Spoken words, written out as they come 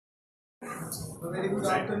A very good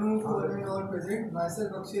afternoon to all and all present.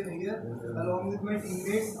 Myself Akshay Nayar, along with my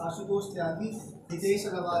teammates Ashutosh Tyagi, Hitesh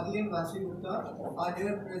Allawadi and Vasvi Gupta are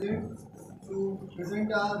here present to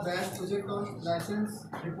present our batch project on license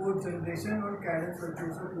report generation on Cadence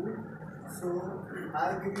Virtuoso tool. So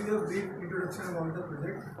I'll give you a brief introduction about the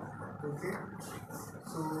project. Okay.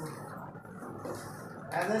 So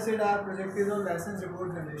as I said, our project is on license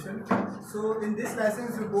report generation. So in this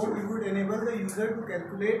license report, we would enable the user to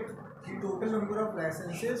calculate the total number of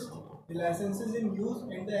licenses, the licenses in use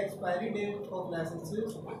and the expiry date of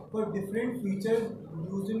licenses for different features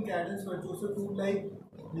used in Cadence Virtuoso tool like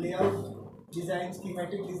layout, design,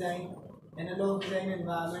 schematic design, analog design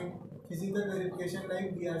environment, physical verification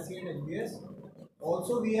like DRC and LBS.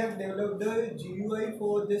 Also, we have developed the GUI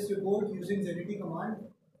for this report using ZT command,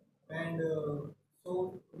 and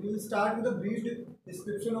so we will start with a brief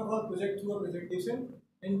description of our project through a presentation,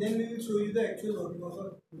 and then we will show you the actual working of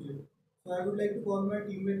our project. So I would like to call my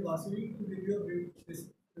teammate Vasvi to give you a brief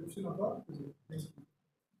description of our project. Thank you.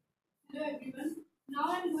 Hello everyone. Now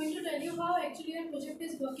I am going to tell you how actually our project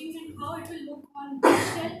is working and how it will look on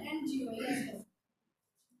shell and GUI as well.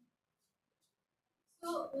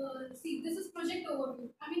 So see, this is project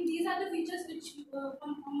overview. I mean, these are the features which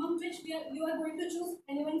among which you are going to choose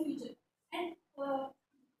any one feature, and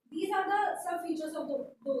these are the sub features of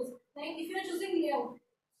those. Like if you are choosing layout,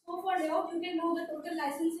 so for layout you can know the total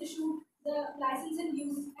license issued, the license in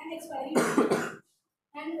use, and expiry date.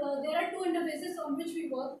 And there are two interfaces on which we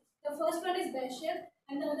work. The first one is bash shell,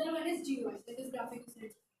 and the other one is GUI, that is graphic user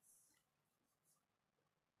interface.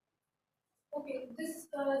 Okay, this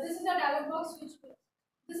is a dialog box which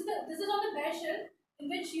this is on the bash shell, in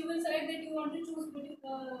which you will select that you want to choose between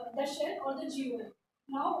the shell or the GUI.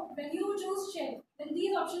 Now, when you choose shell, then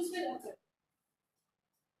these options will occur.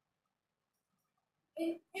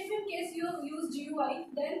 If in case you use GUI,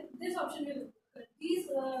 then this option will occur.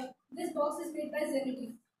 This box is made by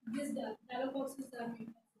Zenity. This dialog box is made by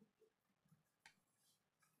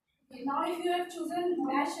Okay, now if you have chosen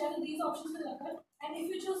bash shell, these options will occur. And if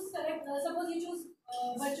you choose suppose you choose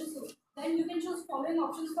Virtuoso, then you can choose following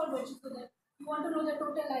options for Virtuoso. That you want to know the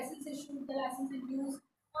total license issued, the license in use,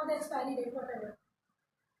 or the expiry date, whatever.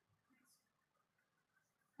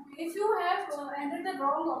 If you have entered the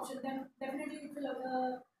wrong option, then definitely it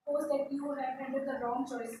will post that you have entered the wrong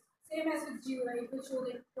choice. Same as with GUI, it will show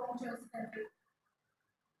that wrong choice is entered.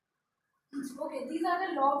 Okay, these are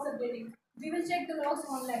the logs updating. We will check the logs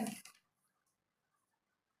online.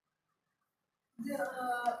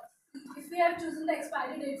 If we have chosen the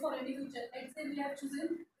expiry date for any feature, let's say we have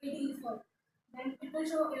chosen 84, then it will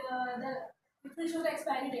show the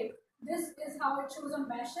expiry date. This is how it shows on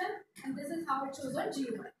bash shell, and this is how it shows on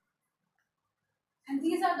GUI. And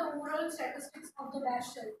these are the overall statistics of the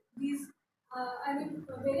bash shell. These,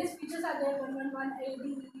 various features are there: 111, AD,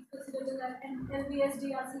 physical and LBS,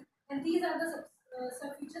 DRC, and these are the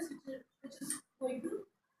sub features which is going to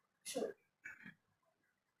show.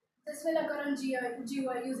 This will occur on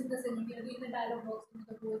GUI using the Zenity, again the dialog box with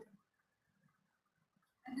the whole thing.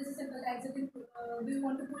 And this is simple exiting. Do you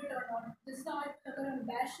want to put it or not? This is how it will occur on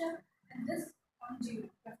bash shell, and this on GUI.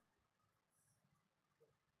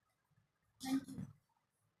 Thank you.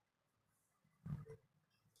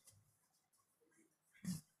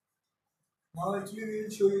 Now actually we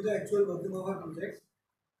will show you the actual working of our project.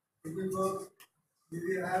 It will work. We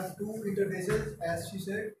will have two interfaces, as she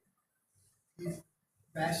said, is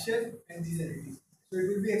bash shell and these entities. So it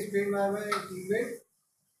will be explained by my teammate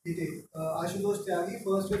Ashutosh Tyagi,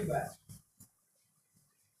 first with bash.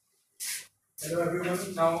 Hello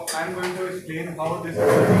everyone, now I am going to explain how this is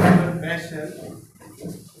working on bash shell.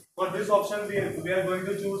 For this option we are going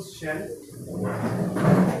to choose shell.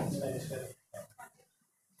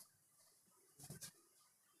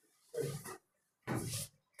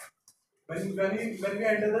 When we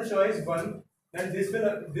enter the choice 1, then these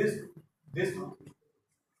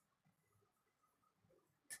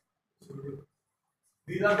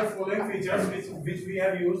are the following features which we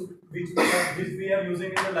have used, which we are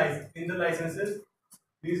using in the licenses.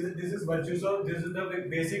 This is Virtuoso. This is the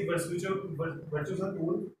basic Virtuoso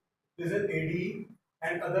tool. This is ADE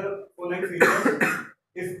and other following features.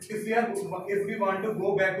 If we want to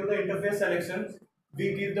go back to the interface selection,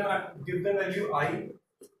 we give the value I,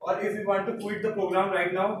 or if we want to quit the program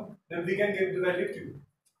right now, then we can give the value Q.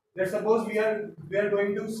 Let's suppose we are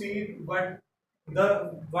going to see what is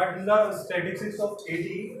the statistics of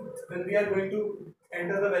ADE. Then we are going to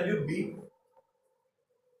enter the value B.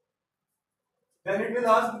 Then it will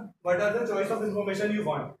ask what are the choice of information you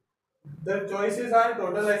want. The choices are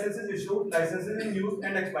total licenses issued, licenses in use,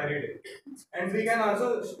 and expiry date. And we can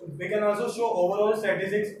also show overall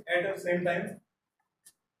statistics at the same time.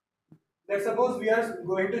 Let's suppose we are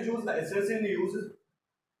going to choose license in use.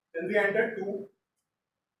 Then we enter 2.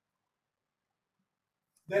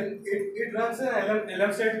 Then it runs an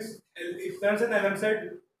LM set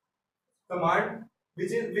command,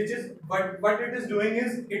 which is what it is doing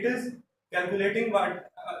is it is calculating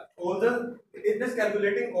all the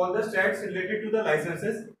stats related to the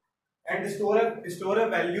licenses and store a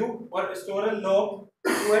value or store a log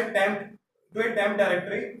to a temp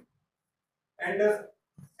directory, and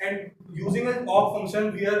and using an awk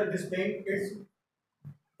function we are displaying its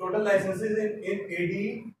total licenses in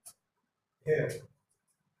ADE here.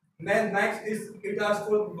 Then next is it asks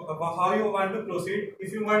for how you want to proceed.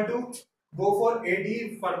 If you want to go for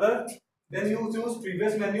AD further, then you choose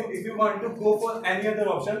previous menu. If you want to go for any other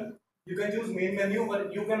option, you can choose main menu,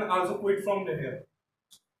 or you can also quit from here.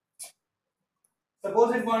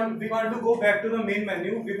 Suppose if we want to go back to the main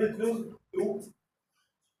menu, we will choose 2.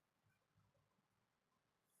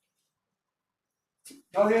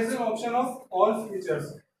 Now here's an option of all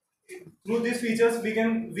features. Through these features, we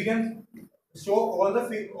can show all the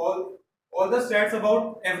stats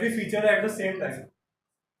about every feature at the same time.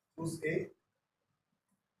 Choose A.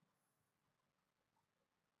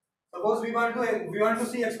 Suppose we want to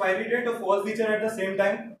see expiry date of all feature at the same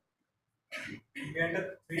time. We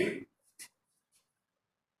enter 3.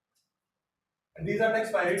 And these are the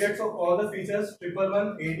expiry dates of all the features: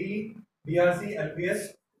 111, ADE, DRC,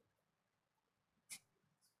 LPS.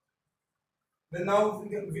 Then now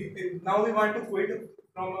we want to quit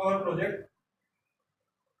from our project.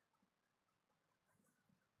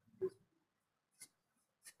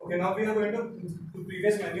 Okay, now we are going to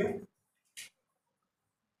previous menu.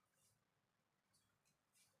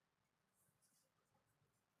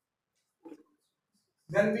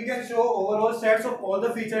 Then we can show overall stats of all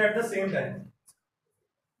the feature at the same time.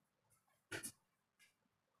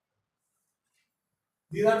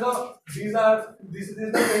 This is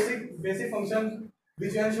the basic function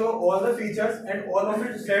which can show all the features and all of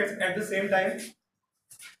its stats at the same time.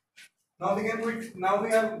 Now we can quit. Now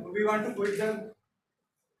we want to quit the.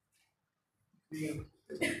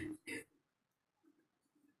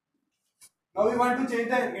 Now we want to change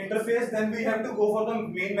the interface. Then we have to go for the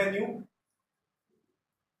main menu.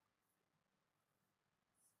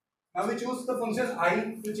 Now we choose the function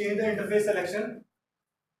I to change the interface selection.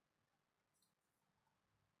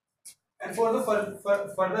 And for the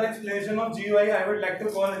further explanation of GUI, I would like to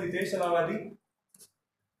call Hitesh Allawadi.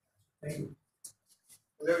 Thank you.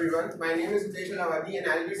 Hello everyone, my name is Hitesh Allawadi and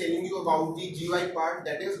I will be telling you about the GUI part,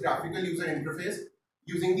 that is graphical user interface,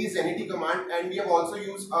 using the Zenity command, and we have also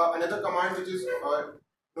used another command which is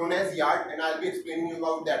known as yard, and I will be explaining you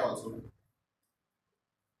about that also.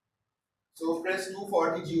 So press 2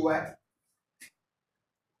 for the GUI.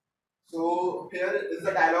 So here is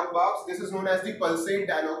the dialog box. This is known as the pulsate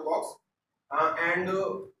dialog box, and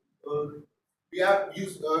we have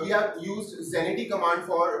used Zenity command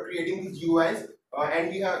for creating the GUIs.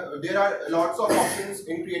 And there are lots of options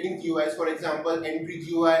in creating GUIs. For example, entry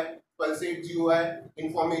GUI, pulsate GUI,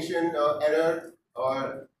 information error,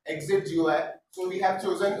 or exit GUI. So we have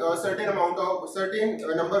chosen a certain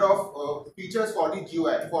number of features for the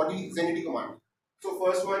GUI, for the Zenity command. So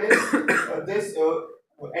first one is this.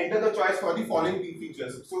 Enter the choice for the following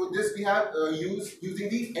features. So this we have used using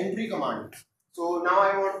the entry command. So now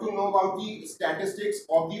I want to know about the statistics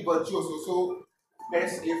of the Virtuoso. So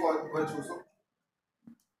press A for Virtuoso.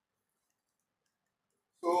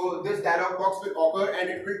 So this dialog box will occur and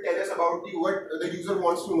it will tell us about what the user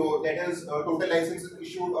wants to know, that is total licenses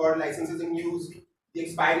issued or licenses in use, the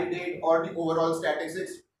expiry date, or the overall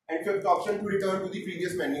statistics. And fifth option, to return to the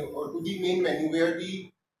previous menu or to the main menu where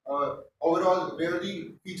the where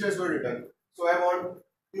the features were written. So I want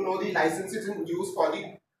to know the licenses in use for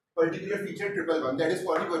the particular feature 111, that is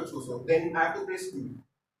for the Virtuoso. Then I have to press 2.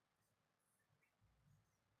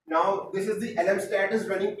 Now this is the LM status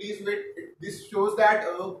running. Please wait. This shows that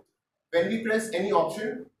when we press any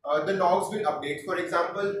option, the logs will update. For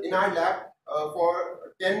example, in our lab, for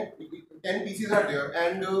 10 PCs are there,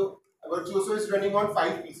 and Virtuoso is running on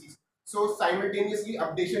 5 PCs. So simultaneously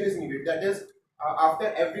updation is needed. That is, after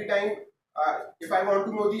every time, if I want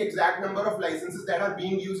to know the exact number of licenses that are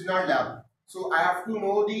being used in our lab, so I have to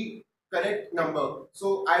know the correct number.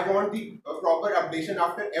 So I want the proper updation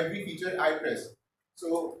after every feature I press.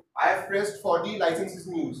 So I have pressed for the licenses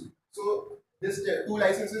in use. So this 2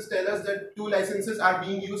 licenses tell us that 2 licenses are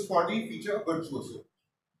being used for the feature Virtuoso.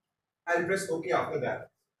 I'll press OK after that.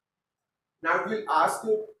 Now it will ask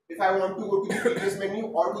if I want to go to the previous menu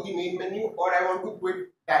or to the main menu, or I want to quit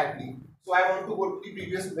directly. So I want to go to the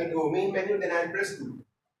previous menu, main menu, then I'll press 2.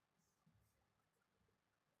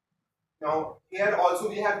 Now here also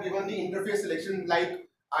we have given the interface selection, like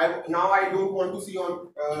now I don't want to see on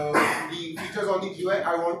the features on the GUI,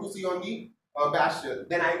 I want to see on the bash shell.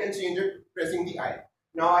 Then I can change it pressing the I.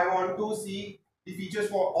 Now I want to see the features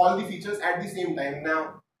for all the features at the same time.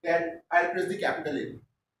 Now then I'll press the capital A.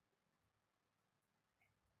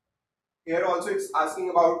 Here also it's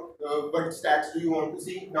asking about what stats do you want to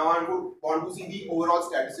see. Now I want to see the overall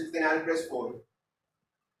statistics, then I'll press 4.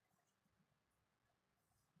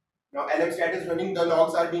 Now LM stat is running, the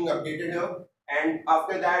logs are being updated here, and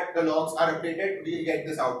after that the logs are updated, we'll get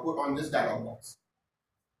this output on this dialog box.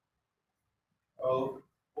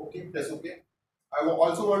 Okay, press OK. I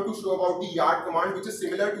also want to show about the yard command, which is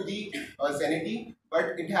similar to the Zenity,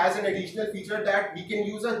 but it has an additional feature that we can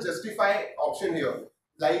use a justify option here.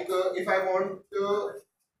 Like if I want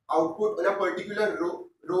output in a particular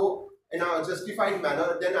row in a justified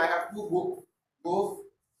manner, then I have to go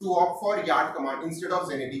to opt for yard command instead of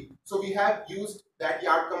Zenity. So we have used that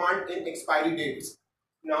yard command in expiry dates.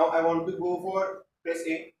 Now I want to go for press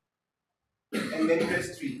A and then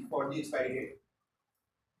press 3 for the expiry date.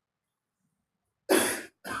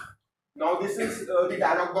 Now this is the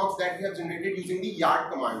dialog box that we have generated using the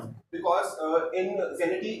yard command, because in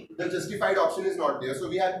Zenity the justified option is not there. So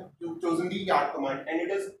we have chosen the yard command, and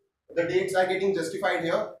it is the dates are getting justified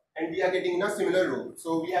here, and we are getting in a similar row.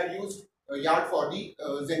 So we have used yard for the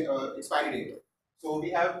expiry date. So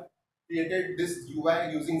we have created this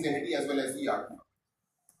UI using Zenity as well as the yard command.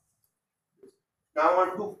 Now I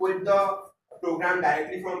want to quit the program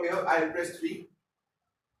directly from here. I will press 3.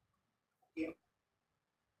 Okay.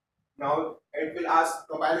 Now it will ask,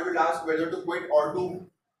 compiler will ask whether to quit or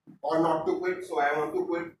not to quit. So I want to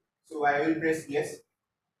quit. So I will press yes.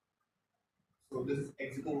 So this is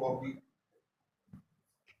exiting of the.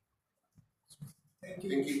 Thank you.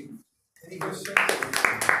 Thank you. Any questions?